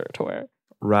know what shirt to wear.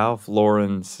 Ralph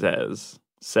Lauren says,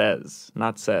 current,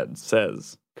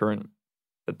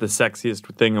 that the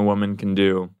sexiest thing a woman can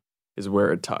do is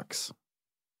wear a tux.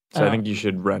 So I think you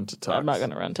should rent a tux. I'm not going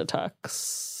to rent a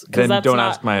tux. Then don't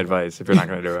ask my advice if you're not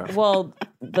going to do it. Well,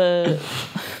 the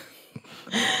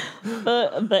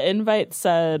invite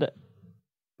said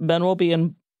men will be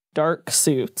in dark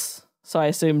suits, so I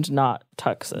assumed not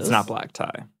tuxes. It's not black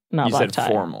tie. Not you black said tie.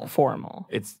 Formal. Formal.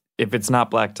 If it's not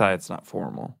black tie, it's not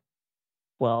formal.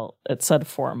 Well, it said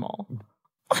formal.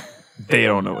 They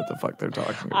don't know what the fuck they're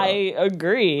talking about. I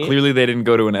agree. Clearly, they didn't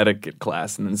go to an etiquette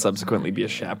class and then subsequently be a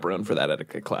chaperone for that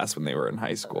etiquette class when they were in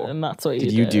high school. And that's what you did.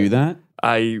 Did you do that?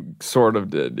 I sort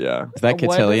of did, yeah. Is that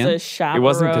cotillion? What was a chaperone It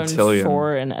wasn't cotillion.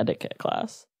 For an etiquette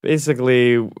class?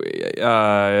 Basically,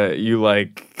 you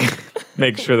like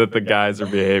make sure that the guys are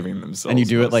behaving themselves. And you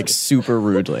do it like super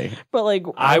rudely. But like,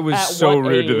 I was so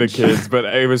rude to the kids, but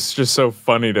it was just so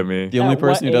funny to me. The only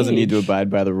person who doesn't need to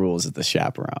abide by the rules is the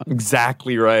chaperone.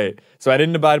 Exactly right. So I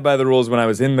didn't abide by the rules when I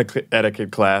was in the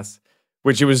etiquette class,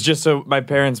 which it was just so my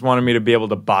parents wanted me to be able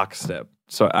to box step.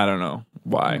 So I don't know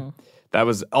why. That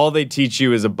was all they teach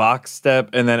you is a box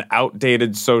step and then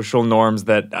outdated social norms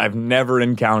that I've never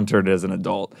encountered as an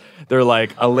adult. They're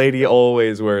like, a lady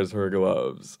always wears her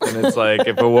gloves. And it's like,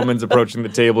 if a woman's approaching the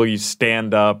table, you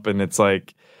stand up, and it's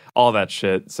like all that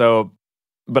shit. So,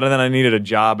 but then I needed a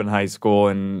job in high school,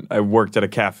 and I worked at a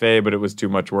cafe, but it was too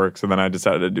much work. So then I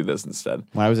decided to do this instead.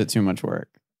 Why was it too much work?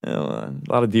 A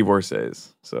lot of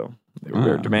divorcees. So they were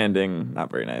very demanding, not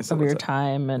very nice. Of your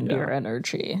time and your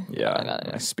energy. Yeah,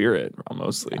 my spirit,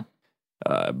 mostly.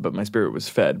 But my spirit was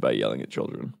fed by yelling at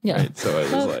children. Yeah. Right? So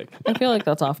it was like... I feel like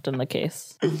that's often the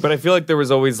case. But I feel like there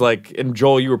was always like... And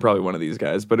Joel, you were probably one of these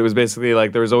guys. But it was basically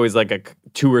like there was always like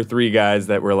 2 or 3 guys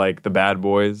that were like the bad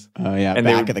boys. Oh, yeah. And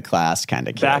back of the class kind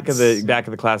of kids. Back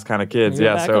of the class kind of kids. You're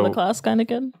yeah. back of the class kind of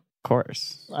kid? Of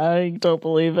course. I don't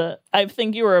believe it. I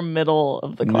think you were a middle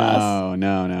of the class.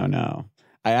 No.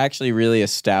 I actually really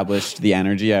established the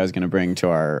energy I was going to bring to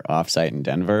our offsite in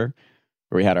Denver,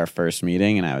 where we had our first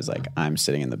meeting, and I was like, I'm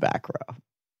sitting in the back row.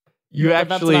 You're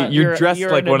dressed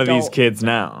like one of these kids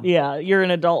now. Yeah, you're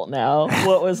an adult now.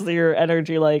 What was your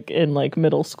energy like in like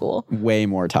middle school? Way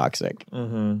more toxic.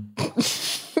 Mm-hmm.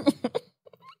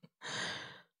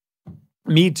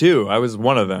 Me too. I was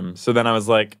one of them. So then I was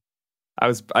like,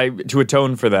 to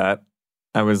atone for that,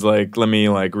 I was like, let me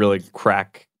like really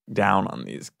crack down on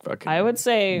these fucking I would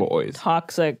say boys.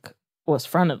 Toxic was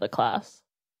front of the class.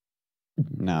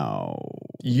 No.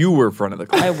 You were front of the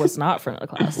class. I was not front of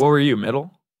the class. What were you,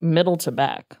 middle? Middle to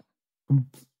back.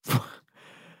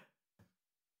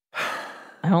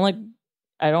 I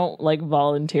don't like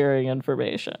volunteering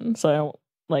information, so I don't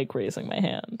like raising my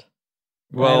hand.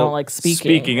 Well, I don't like speaking.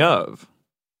 Speaking of,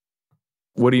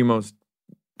 what are you most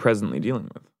presently dealing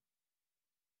with?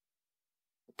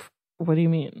 What do you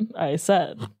mean? I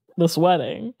said this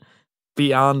wedding.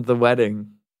 Beyond the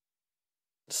wedding.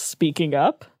 Speaking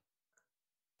up?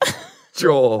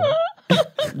 Joel,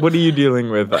 what are you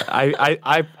dealing with?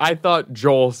 I thought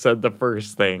Joel said the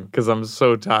first thing because I'm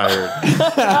so tired.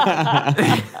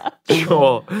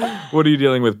 Joel, what are you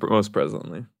dealing with most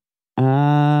presently?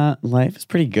 Life is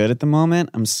pretty good at the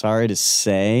moment. I'm sorry to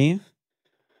say.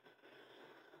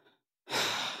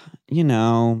 You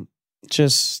know,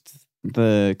 just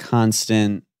the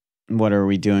constant, what are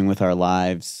we doing with our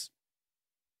lives?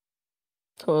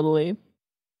 Totally.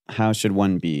 How should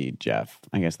one be, Jeff?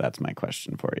 I guess that's my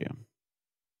question for you.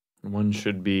 One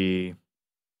should be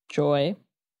Joy.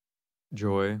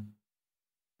 Joy.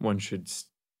 One should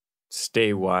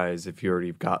stay wise if you already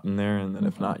have gotten there, and then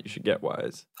if not, you should get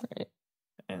wise. Right.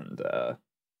 And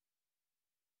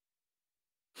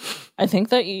I think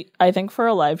for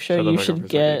a live show you should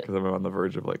get, because I'm on the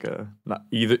verge of like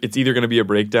it's either going to be a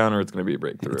breakdown or it's going to be a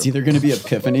breakthrough. It's either going to be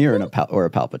epiphany or a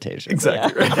palpitation.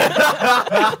 Exactly.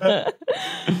 Right.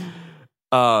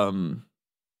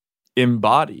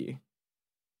 Embody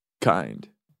kind.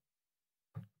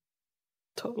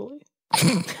 Totally.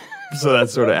 So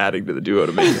that's sort of adding to the duo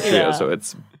to make it trio. Yeah. So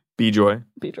it's be joy,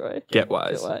 get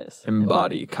wise,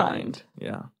 embody kind.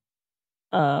 Yeah.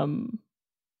 All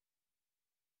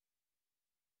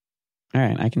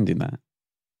right, I can do that.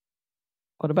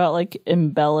 What about like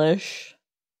embellish?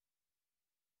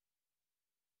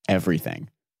 Everything.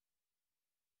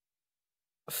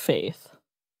 Faith.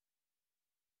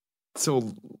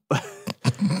 So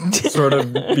sort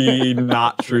of be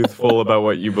not truthful about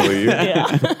what you believe.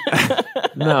 Yeah.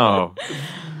 No.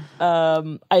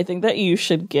 I think that you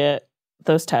should get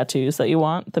those tattoos that you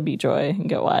want, the Be Joy and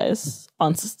Get Wise,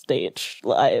 on stage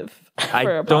live.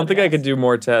 I don't think I could do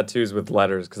more tattoos with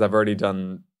letters because I've already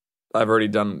done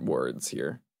words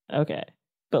here. Okay.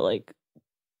 But like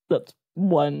that's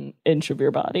 1 inch of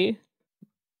your body.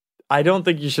 I don't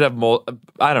think you should have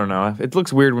I don't know. It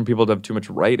looks weird when people have too much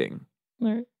writing.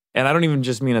 Right. And I don't even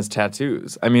just mean as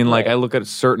tattoos. I mean, like, I look at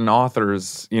certain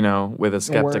authors, with a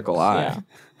skeptical eye. Yeah.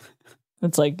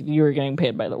 It's like you were getting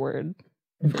paid by the word,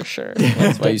 for sure.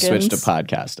 That's why you switched to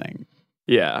podcasting.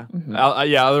 Yeah. Mm-hmm.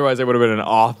 Otherwise I would have been an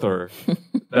author.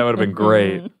 That would have been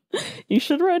great. You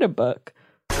should write a book,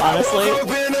 honestly.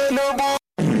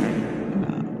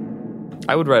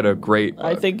 I would write a great book.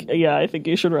 I think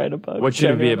you should write a book. What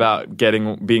should it be about?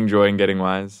 Being joy and getting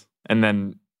wise? And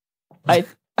then I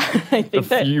think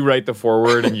that you write the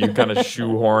foreword and you kind of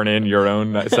shoehorn in your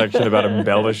own section about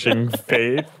embellishing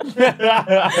faith. Okay,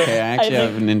 I actually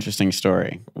have an interesting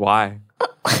story. Why?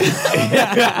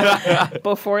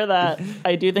 Before that,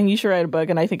 I do think you should write a book,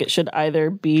 and I think it should either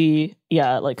be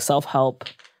like self-help,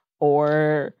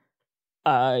 or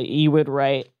you would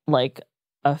write like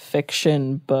a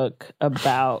fiction book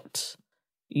about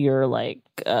your like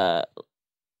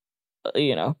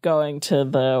going to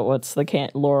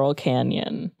the Laurel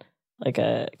Canyon, like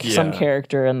some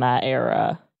character in that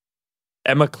era.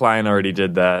 Emma Klein already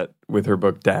did that with her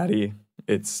book Daddy.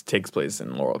 It takes place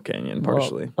in Laurel Canyon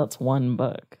partially. Well, that's one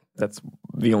book. That's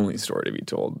the only story to be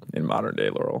told in modern day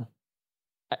Laurel.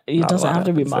 It doesn't have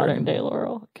to be modern day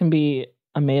Laurel. It can be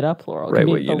a made up Laurel. It Right, can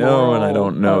be what you know, and I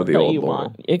don't know the old you Laurel.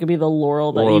 want. It could be the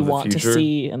Laurel that you want to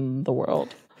see in the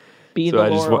world.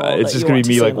 It's just going to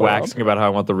be me like waxing about how I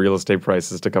want the real estate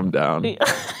prices to come down. It's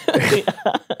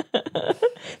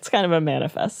kind of a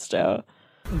manifesto.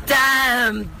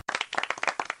 Damn.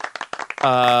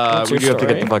 We do have to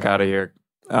get the fuck out of here.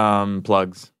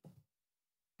 Plugs.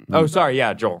 Oh, sorry.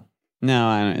 Yeah, Joel.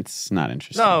 No, it's not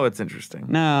interesting. No, it's interesting.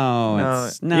 No,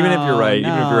 it's no. Even if you're right,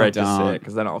 don't. Just say it,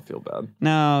 because then I'll feel bad.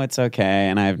 No, it's okay,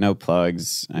 and I have no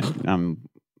plugs. I'm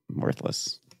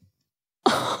worthless.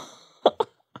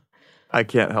 I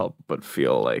can't help but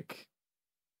feel like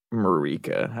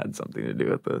Marika had something to do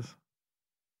with this.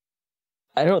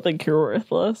 I don't think you're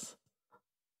worthless.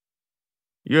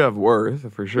 You have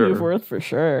worth, for sure. You have worth, for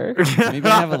sure. Maybe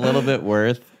I have a little bit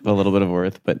of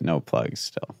worth, but no plugs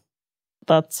still.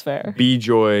 That's fair. Be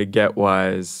joy, get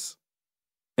wise,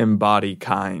 embody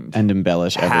kind. And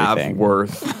embellish everything. Have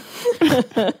worth.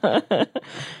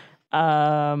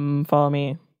 Follow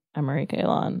me, I'm Marika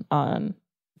Elon, on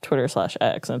Twitter /X,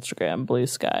 Instagram, Blue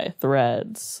Sky,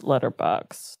 Threads,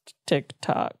 Letterboxd,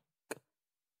 TikTok.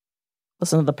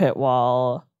 Listen to The Pit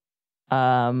Wall.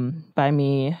 Buy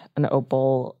me an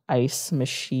Opal ice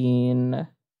machine.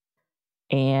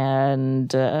 And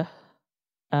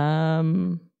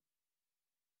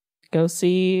go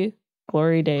see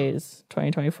Glory Days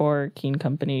 2024, Keen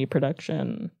Company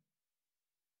production.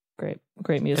 Great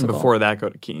musical. And before that, go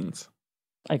to Keen's.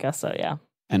 I guess so, yeah.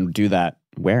 And do that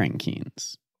wearing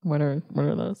Keens. What are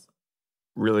those?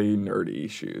 Really nerdy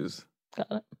shoes. Got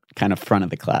it. Kind of front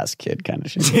of the class kid kind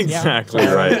of shoes. Exactly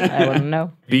right. I wouldn't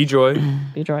know. Be joy.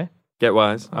 Be joy. Get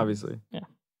wise, obviously. Yeah.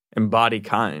 Embody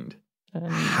kind. And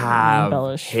have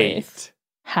embellish hate. Faith.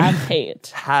 Have hate.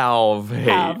 Have hate.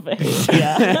 Have hate.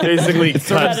 Yeah. Basically,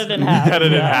 cut it in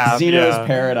half. Zeno's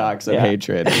paradox of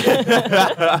hatred.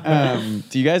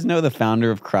 Do you guys know the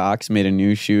founder of Crocs made a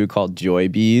new shoe called Joy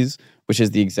Bees, which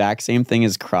is the exact same thing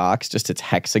as Crocs, just it's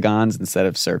hexagons instead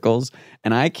of circles.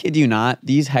 And I kid you not,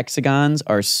 these hexagons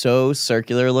are so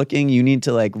circular looking, you need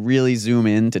to like really zoom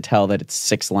in to tell that it's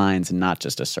 6 lines and not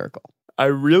just a circle. I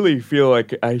really feel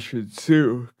like I should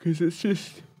sue, because it's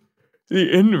just The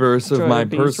inverse of Joy my of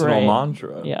Beast personal Ray.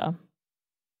 mantra. Yeah.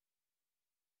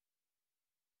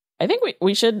 I think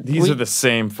we should. These are the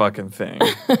same fucking thing.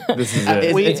 This is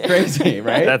it. It's crazy,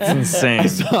 right? That's insane. I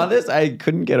saw this. I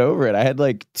couldn't get over it. I had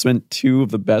like spent 2 of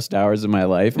the best hours of my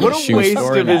life. In What a a shoe waste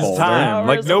store of in his Boulder. time.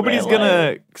 Like, nobody's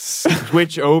gonna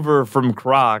switch over from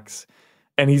Crocs,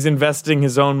 and he's investing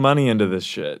his own money into this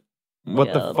shit. What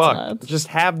Yeah, the that's fuck? nuts. Just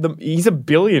have them. He's a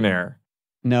billionaire.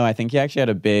 No, I think he actually had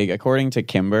a big, according to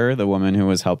Kimber, the woman who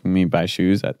was helping me buy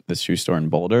shoes at this shoe store in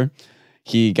Boulder,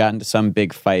 he got into some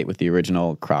big fight with the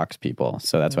original Crocs people.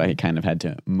 So that's why he kind of had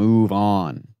to move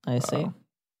on. I see.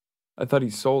 I thought he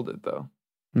sold it though.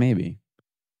 Maybe.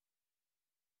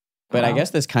 But I Wow. guess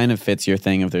this kind of fits your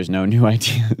thing if there's no new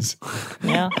ideas.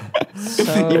 Yeah.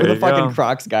 Even the fucking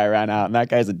Crocs guy ran out, and that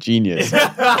guy's a genius.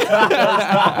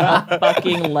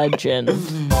 Fucking legend.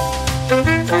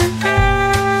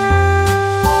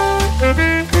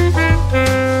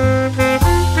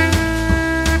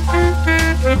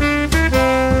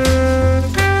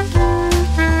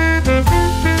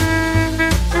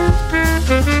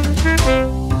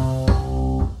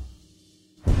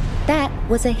 That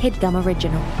was a HeadGum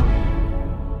original.